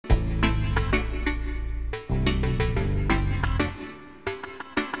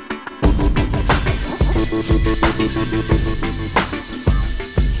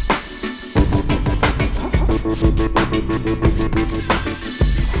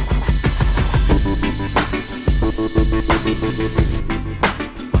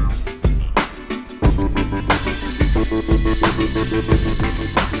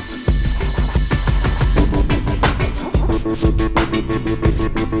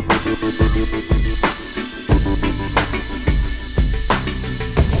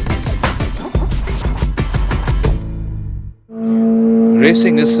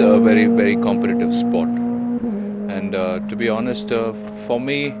Racing is a very, very competitive sport, and to be honest, for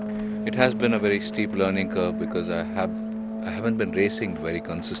me, it has been a very steep learning curve because I haven't been racing very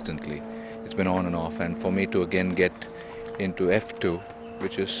consistently. It's been on and off, and for me to again get into F2,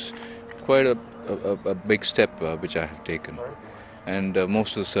 which is quite a big step which I have taken, and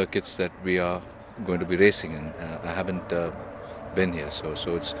most of the circuits that we are going to be racing in, I haven't been here, so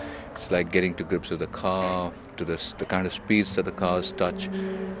it's like getting to grips with the car, to the kind of speeds that the cars touch,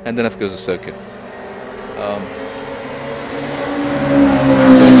 and then of course the circuit. Um,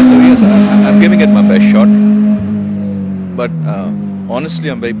 so yes, I'm giving it my best shot, but honestly,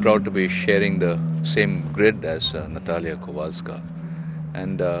 I'm very proud to be sharing the same grid as Natalia Kowalska,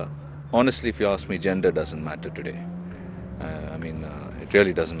 and honestly, if you ask me, gender doesn't matter today. It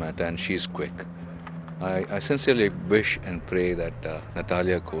really doesn't matter, and she's quick. I sincerely wish and pray that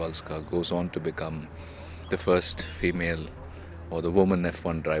Natalia Kowalska goes on to become the first female or the woman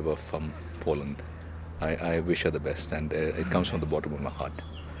F1 driver from Poland. I wish her the best, and it comes from the bottom of my heart.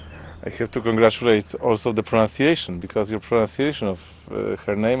 I have to congratulate also the pronunciation, because your pronunciation of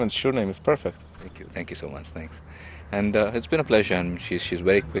her name and surname is perfect. Thank you so much, thanks. And it's been a pleasure, and she's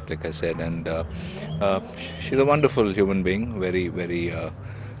very quick, like I said, and she's a wonderful human being, very, very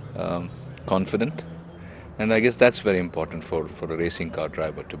confident. And I guess that's very important for a racing car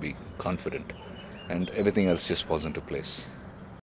driver, to be confident, and everything else just falls into place.